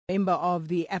Member of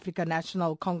the African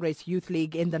National Congress Youth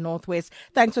League in the Northwest.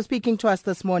 Thanks for speaking to us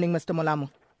this morning, Mr. Molamo.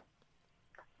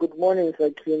 Good morning,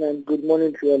 Sakina, and good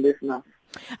morning to your listeners.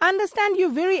 I understand you're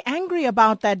very angry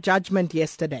about that judgment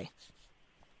yesterday.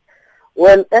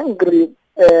 Well, angry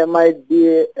might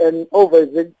be an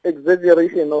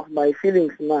over-exaggeration of my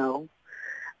feelings now,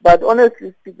 but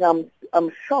honestly speaking, I'm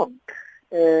shocked.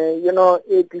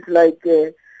 It is like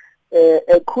a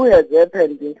coup has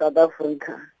happened in South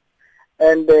Africa.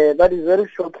 And that is very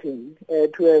shocking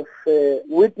to have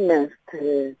witnessed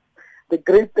the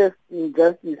greatest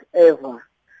injustice ever,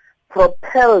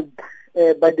 propelled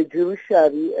by the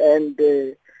judiciary and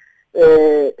the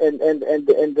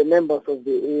members of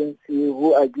the ANC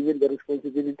who are given the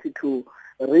responsibility to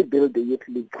rebuild the Youth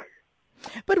League.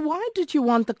 But why did you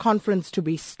want the conference to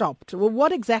be stopped? Well,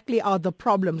 what exactly are the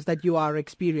problems that you are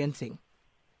experiencing?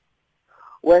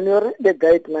 When you read the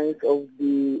guidelines of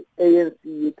the ANC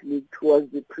Youth League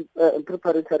towards the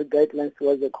preparatory guidelines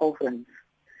towards the conference,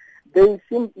 they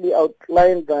simply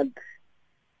outline that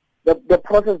the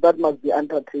process that must be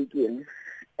undertaken,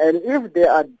 and if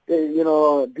there are,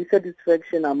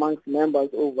 dissatisfaction amongst members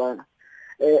over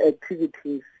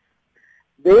activities,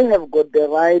 they have got the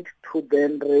right to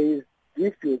then raise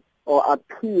disputes or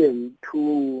appeal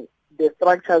to the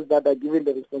structures that are given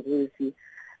the responsibility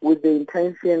with the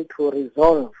intention to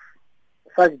resolve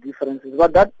such differences.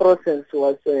 But that process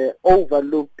was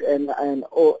overlooked and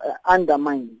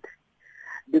undermined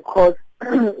because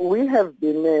we have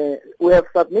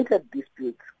submitted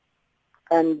disputes,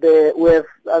 and we have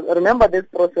remember this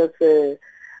process.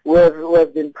 We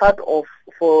have been part of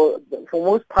for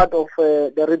most part of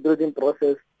the rebuilding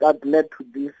process that led to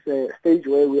this stage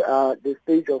where we are, the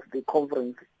stage of the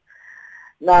conference.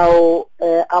 Now,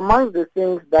 among the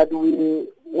things that we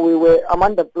were,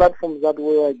 among the platforms that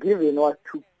we were given was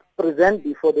to present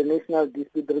before the National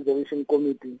Dispute Resolution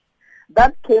Committee.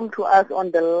 That came to us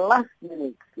on the last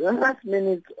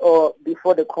minute or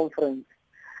before the conference,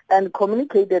 and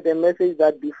communicated a message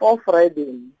that before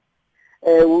Friday,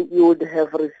 you would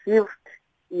have received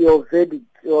your verdict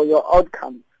or your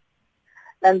outcome.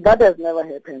 And that has never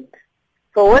happened.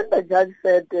 So when the judge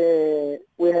said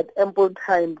we had ample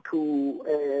time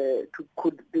to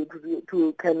could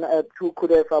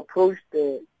have approached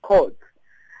the court,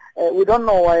 we don't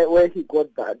know where he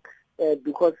got that,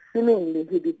 because seemingly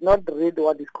he did not read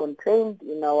what is contained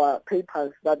in our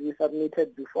papers that we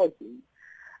submitted before him.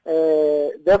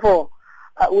 Therefore,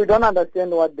 we don't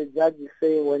understand what the judge is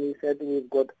saying when he said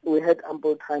we had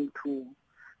ample time to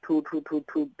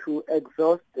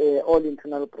exhaust all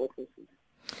internal processes.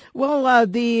 Well,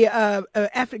 the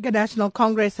African National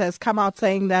Congress has come out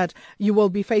saying that you will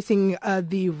be facing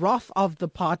the wrath of the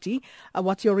party.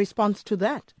 What's your response to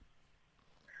that?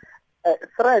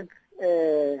 Threats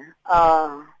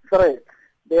are threats.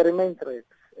 They remain threats.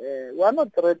 We are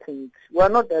not threatened. We are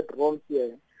not at wrong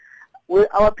here.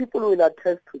 Our people will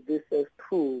attest to this as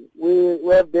true.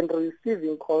 We have been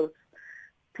receiving calls.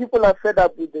 People are fed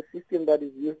up with the system that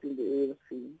is used in the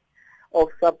ANC of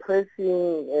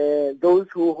suppressing those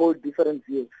who hold different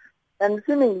views. And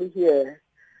seemingly here,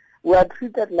 we are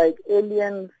treated like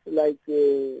aliens, like,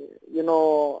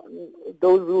 those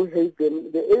who hate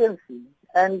the ANC.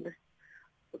 And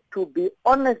to be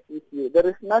honest with you, there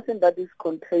is nothing that is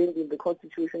contained in the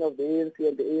constitution of the ANC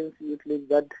and the ANC Youth League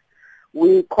that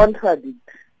we contradict.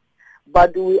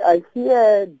 But we are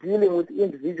here dealing with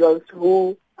individuals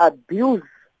who abuse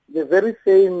the very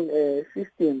same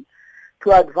system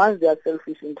to advance their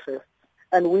selfish interests.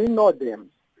 And we know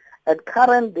them. At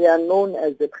current, they are known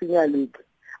as the Premier League.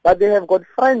 But they have got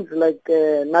friends like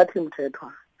Nathi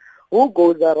Mthethwa, who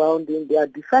goes around in their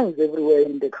defense everywhere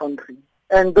in the country.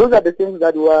 And those are the things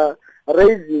that we are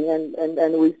raising,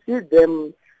 and we see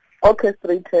them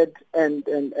orchestrated and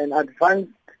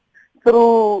advanced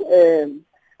through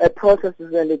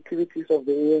processes and activities of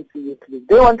the ANC Youth League.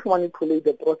 They want to manipulate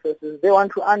the processes. They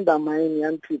want to undermine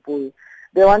young people.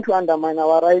 They want to undermine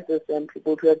our rights as young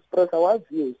people to express our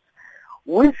views.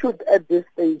 We should, at this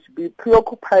stage, be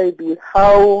preoccupied with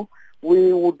how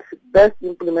we would best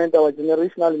implement our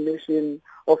generational mission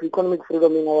of economic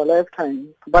freedom in our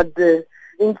lifetime. But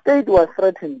instead, we are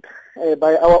threatened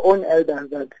by our own elders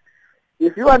that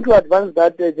if you want to advance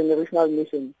that generational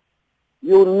mission,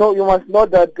 you must know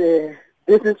that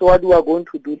this is what we are going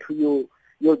to do to you.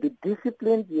 You'll be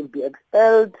disciplined, you'll be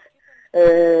expelled,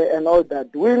 and all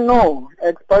that. We know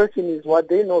expulsion is what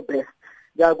they know best.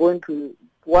 They are going to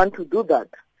want to do that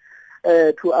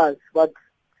to us. But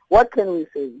what can we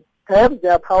say? Perhaps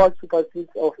their power supersedes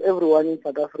of everyone in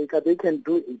South Africa. They can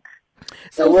do it.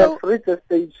 So we have reached a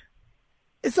stage.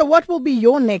 So what will be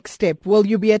your next step? Will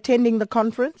you be attending the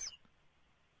conference?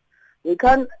 We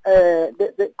can't.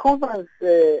 The conference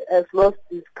has lost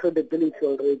its credibility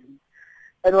already.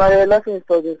 And we're laughing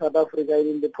stock in South Africa and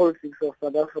in the politics of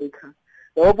South Africa.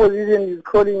 The opposition is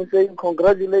calling, saying,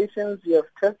 congratulations, you have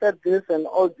tested this and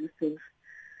all these things.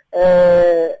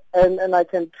 And I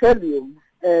can tell you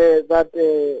that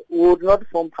we would not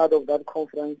form part of that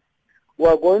conference. We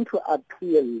are going to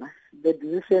appeal the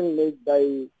decision made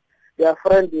by their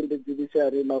friend in the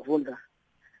judiciary, Mavunda.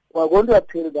 We are going to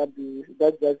appeal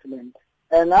that judgment.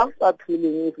 And after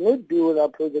appealing, if need be, we'll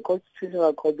approach the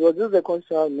Constitutional Court, because this is a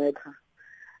constitutional matter.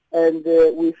 And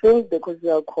we think the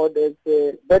Constitutional Court has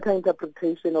a better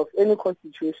interpretation of any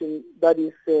constitution that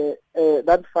is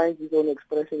that finds its own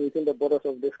expression within the borders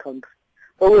of this country.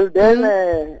 So we'll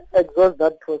then exhaust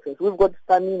that process. We've got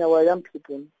stamina, our young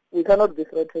people. We cannot be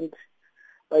threatened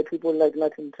by people like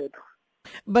Latin Teto.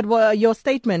 But your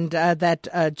statement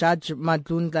that Judge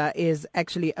Madlunda is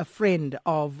actually a friend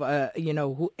of,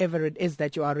 whoever it is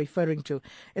that you are referring to,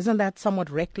 isn't that somewhat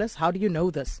reckless? How do you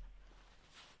know this?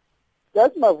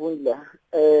 Judge Mavunda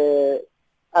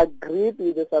agreed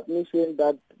with the submission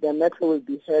that the matter will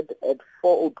be heard at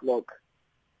 4 o'clock.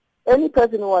 Any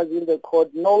person who was in the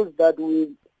court knows that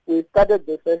we started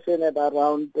the session at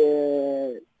around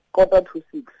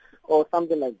 5:45 or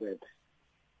something like that.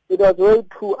 It was way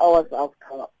 2 hours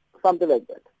after, something like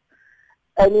that.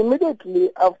 And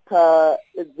immediately after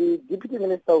the Deputy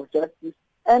Minister of Justice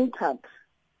entered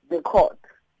the court,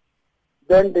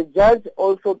 then the judge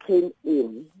also came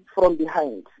in from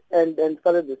behind and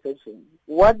started the session.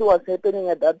 What was happening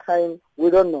at that time, we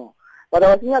don't know. But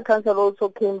our senior counsel also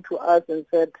came to us and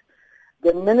said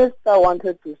the minister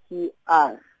wanted to see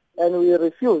us, and we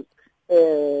refused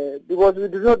because we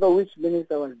did not know which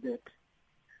minister was that.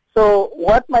 So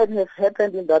what might have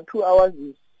happened in that 2 hours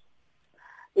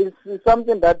is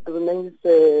something that remains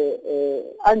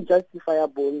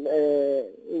unjustifiable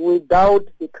without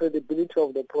the credibility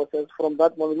of the process from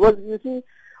that moment. Because you see,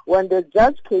 when the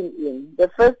judge came in, the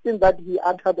first thing that he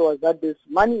uttered was that there's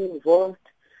money involved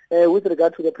with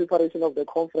regard to the preparation of the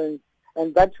conference,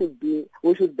 and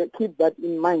we should keep that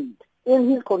in mind.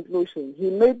 In his conclusion, he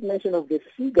made mention of the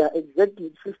figure,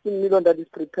 exactly 15 million that is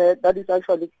prepared, that is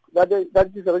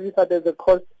registered as the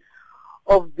cost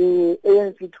of the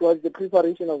ANC towards the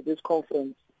preparation of this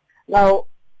conference. Now,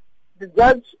 the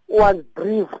judge was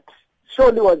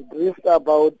surely was briefed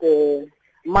about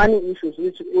money issues,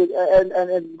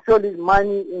 and surely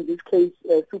money in this case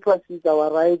supersedes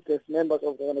our rights as members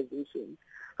of the organization.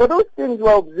 So those things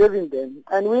we're observing them,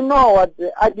 and we know what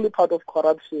the ugly part of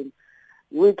corruption.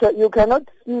 You cannot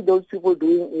see those people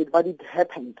doing it, but it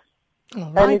happened.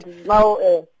 Right. And it is now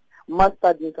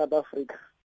mastered in South Africa.